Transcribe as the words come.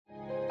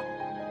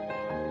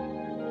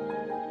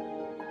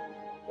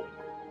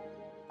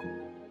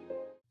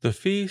The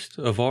Feast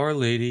of Our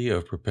Lady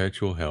of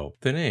Perpetual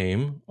Help. The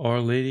name, Our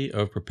Lady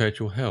of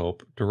Perpetual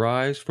Help,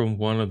 derives from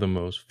one of the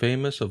most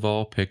famous of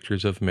all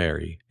pictures of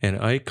Mary, an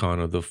icon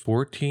of the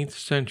 14th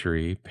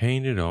century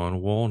painted on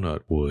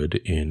walnut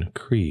wood in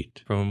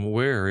Crete, from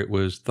where it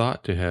was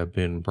thought to have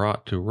been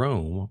brought to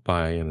Rome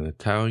by an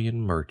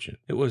Italian merchant.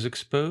 It was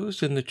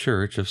exposed in the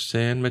church of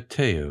San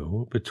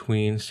Matteo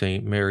between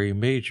St. Mary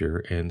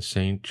Major and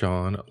St.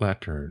 John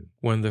Lateran.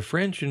 When the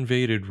French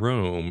invaded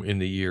Rome in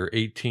the year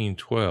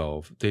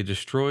 1812, they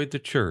destroyed the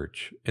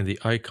church and the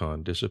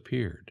icon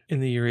disappeared. In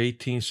the year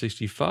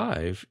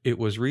 1865, it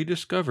was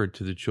rediscovered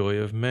to the joy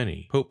of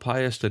many. Pope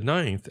Pius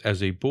IX,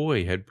 as a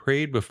boy, had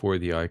prayed before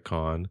the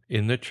icon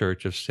in the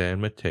church of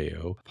San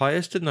Matteo.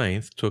 Pius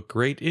IX took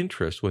great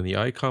interest when the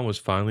icon was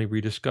finally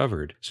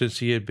rediscovered, since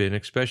he had been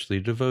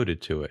especially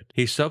devoted to it.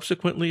 He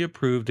subsequently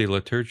approved a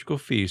liturgical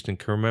feast in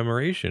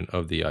commemoration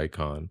of the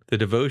icon. The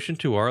devotion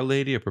to Our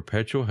Lady of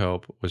Perpetual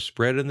Help was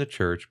spread in the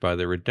church by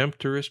the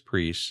Redemptorist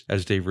priests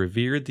as they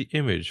revered the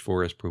image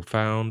for its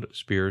profound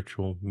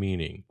spiritual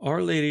meaning.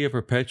 Our Lady of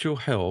Perpetual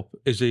Help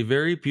is a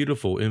very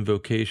beautiful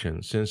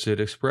invocation since it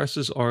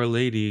expresses Our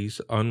Lady's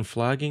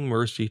unflagging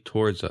mercy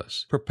towards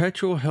us.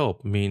 Perpetual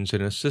help means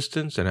an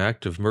assistance, an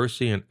act of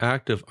mercy, an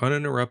act of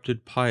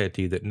uninterrupted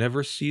piety that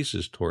never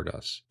ceases toward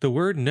us. The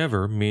word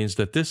never means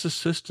that this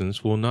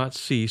assistance will not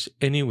cease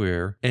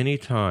anywhere,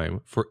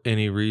 anytime, for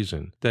any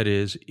reason. That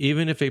is,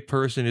 even if a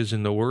person is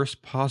in the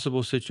worst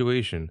possible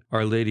situation,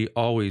 Our Lady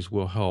always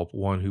will help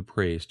one who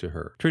prays to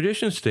her.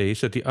 Tradition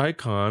states that the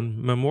icon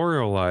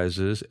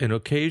memorializes an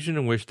occasion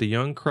in which the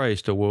young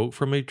Christ awoke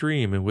from a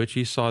dream in which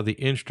he saw the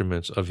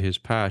instruments of his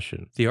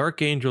passion. The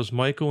archangels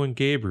Michael and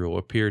Gabriel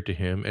appeared to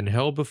him and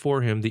held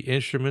before him the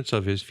instruments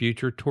of his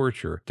future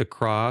torture, the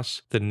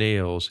cross, the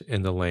nails,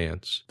 and the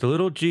lance. The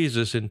little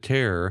Jesus, in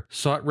terror,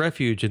 sought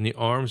refuge in the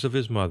arms of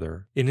his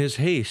mother. In his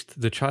haste,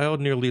 the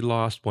child nearly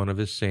lost one of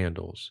his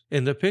sandals.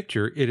 In the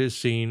picture, it is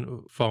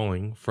seen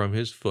falling from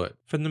his foot.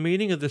 From the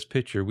meaning of this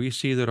picture, we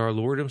see that our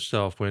Lord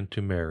himself went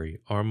to Mary,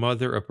 our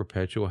Mother of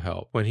Perpetual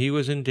Help, when he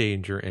was in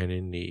danger and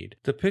in need.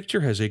 The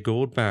picture has a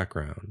gold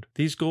background.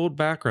 These gold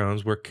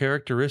backgrounds were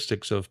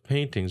characteristics of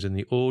paintings in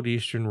the old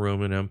Eastern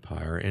Roman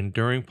Empire and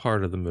during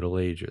part of the Middle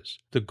Ages.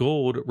 The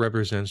gold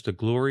represents the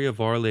glory of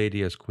Our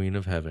Lady as Queen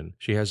of Heaven.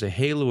 She has a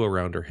halo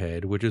around her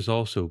head, which is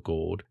also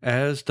gold,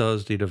 as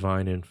does the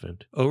Divine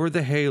Infant. Over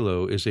the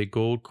halo is a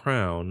gold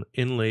crown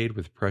inlaid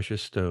with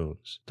precious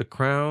stones. The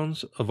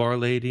crowns of Our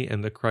Lady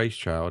and the Christ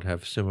child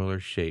have similar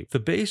shape. The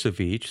base of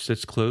each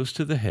sits close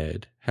to the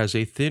head, has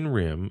a thin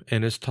rim,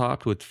 and is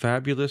topped with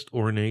fabulous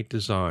ornate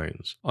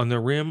designs. On the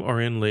rim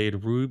are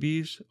inlaid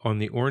rubies, on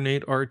the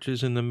ornate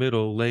arches in the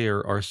middle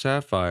layer are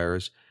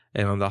sapphires,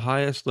 and on the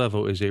highest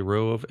level is a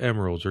row of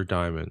emeralds or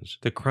diamonds.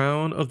 The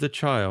crown of the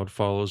child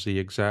follows the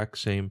exact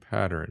same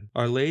pattern.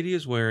 Our Lady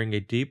is wearing a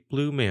deep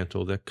blue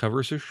mantle that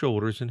covers her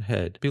shoulders and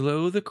head.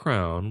 Below the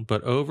crown,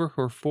 but over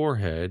her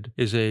forehead,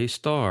 is a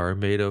star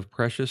made of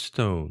precious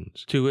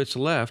stones. To its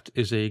left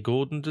is a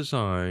golden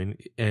design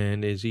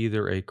and is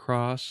either a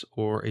cross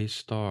or a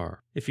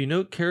star. If you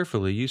note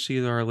carefully, you see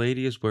that Our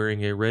Lady is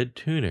wearing a red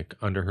tunic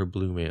under her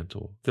blue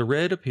mantle. The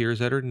red appears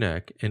at her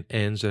neck and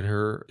ends at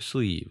her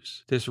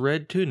sleeves. This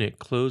red tunic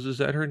closes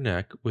at her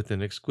neck with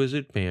an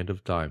exquisite band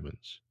of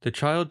diamonds. The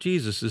child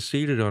Jesus is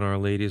seated on Our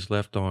Lady's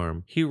left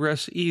arm. He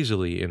rests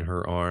easily in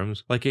her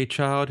arms, like a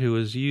child who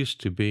is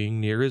used to being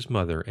near his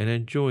mother and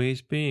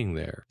enjoys being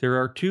there. There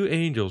are two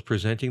angels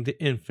presenting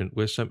the infant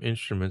with some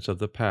instruments of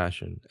the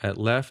Passion. At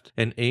left,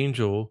 an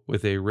angel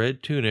with a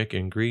red tunic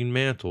and green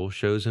mantle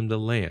shows him the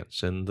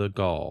lance and the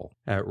gall.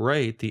 At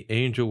right, the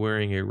angel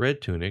wearing a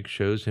red tunic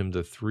shows him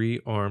the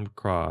three-armed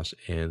cross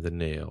and the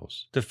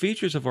nails. The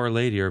features of Our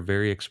Lady are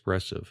very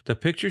expressive. The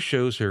picture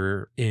shows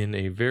her in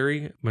a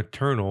very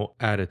maternal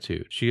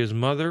attitude. She is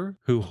mother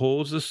who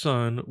holds the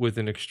son with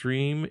an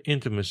extreme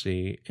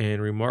intimacy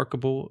and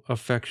remarkable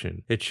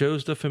affection. It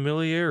shows the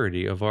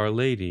familiarity of Our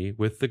Lady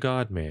with the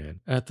God-man.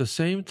 At the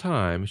same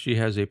time, she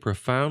has a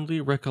profoundly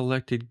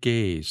recollected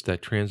gaze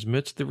that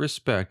transmits the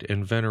respect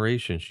and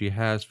veneration she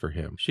has for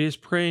him. She is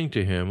praying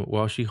to him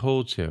while she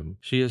holds him.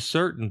 She is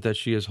certain that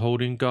she is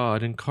holding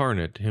God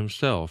incarnate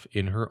himself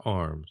in her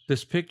arms.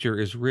 This picture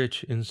is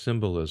rich in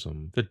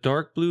symbolism. The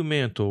dark blue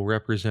mantle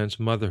represents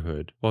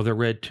motherhood, while the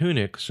red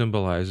tunic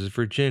symbolizes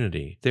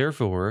virginity.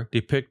 Therefore,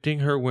 depicting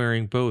her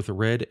wearing both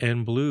red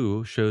and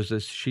blue shows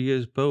that she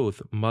is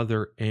both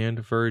mother and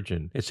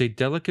virgin. It's a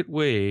delicate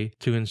way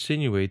to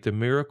insinuate the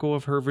miracle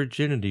of her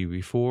virginity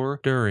before,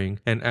 during,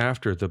 and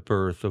after the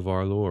birth of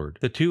our Lord.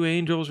 The two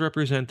angels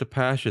represent the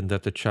passion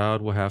that the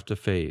child will have to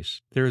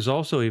face. There is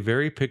also a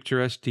very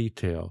picturesque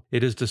detail.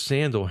 It is the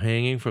sandal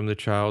hanging from the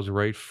child's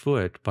right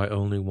foot by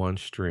only one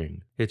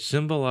string. It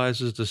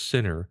symbolizes the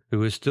sinner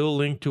who is still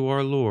linked to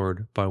our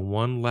Lord by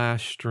one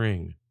last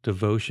string,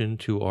 devotion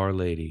to Our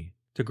Lady.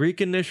 The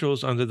Greek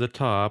initials under the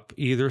top,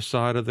 either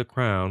side of the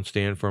crown,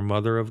 stand for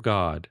Mother of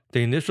God.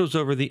 The initials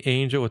over the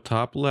angel at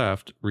top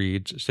left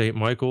reads Saint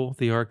Michael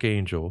the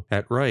Archangel.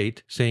 At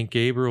right, Saint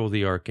Gabriel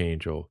the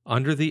Archangel.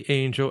 Under the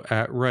angel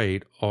at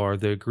right are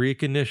the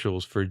Greek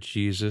initials for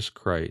Jesus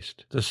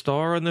Christ. The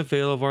star on the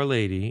veil of Our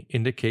Lady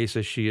indicates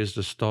that she is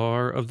the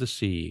star of the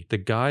sea, the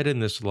guide in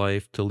this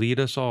life to lead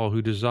us all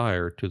who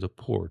desire to the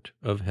port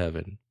of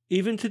heaven.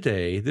 Even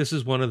today, this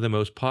is one of the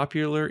most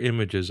popular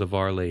images of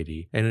Our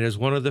Lady, and it is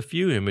one of the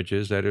few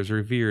images that is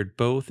revered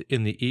both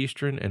in the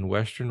Eastern and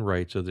Western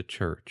rites of the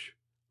Church.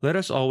 Let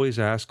us always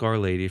ask Our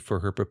Lady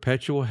for her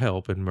perpetual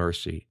help and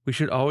mercy. We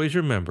should always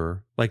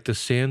remember, like the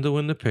sandal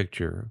in the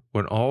picture,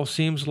 when all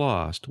seems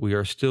lost, we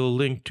are still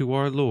linked to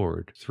our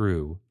Lord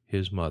through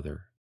His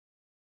Mother.